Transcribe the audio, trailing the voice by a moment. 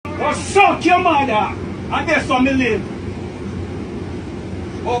Go suck your mother. And that's how me live.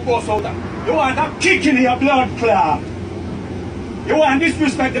 Oh, boss out there. You want a kick in your blood clot. You want to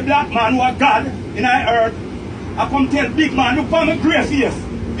disrespect the black man who are God in our earth. I come tell big man, look for my grey face.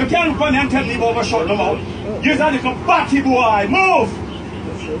 You can't come and tell me about my shut no mouth. You're a little batty boy. Move!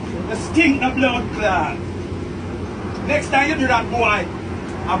 The stink of blood clot. Next time you do that, boy,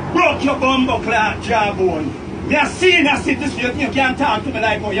 I broke your bumbo clot jawbone. Me a senior citizen, you can't talk to me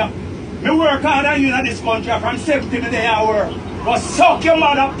like how you. Me work harder than you in this country from 70 to the hour. But suck your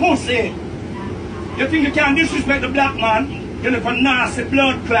mother pussy. You think you can disrespect the black man? You look for nasty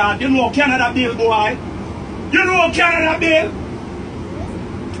blood clot. You know Canada Bill, boy. You know Canada Bill?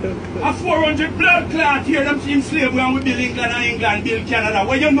 A 400 blood clot here, them in slavery and we build England and England build Canada.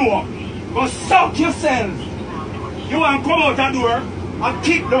 What you know? Go suck yourself. You want to come out the door and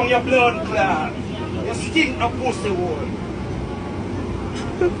kick down your blood clot. You stink of pussy hole.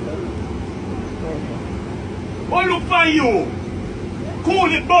 What look for you?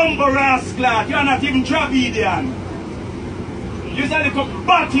 Cool it bumbo rascal. You're not even Dravidian. You're a little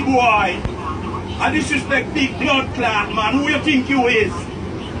batty boy. I disrespect big blood clot, man. Who you think you is?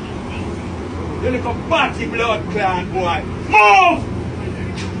 You're like a batty blood clot, boy.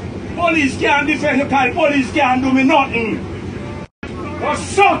 Move! Police can't defend you, because police can't do me nothing. Go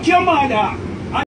suck your mother.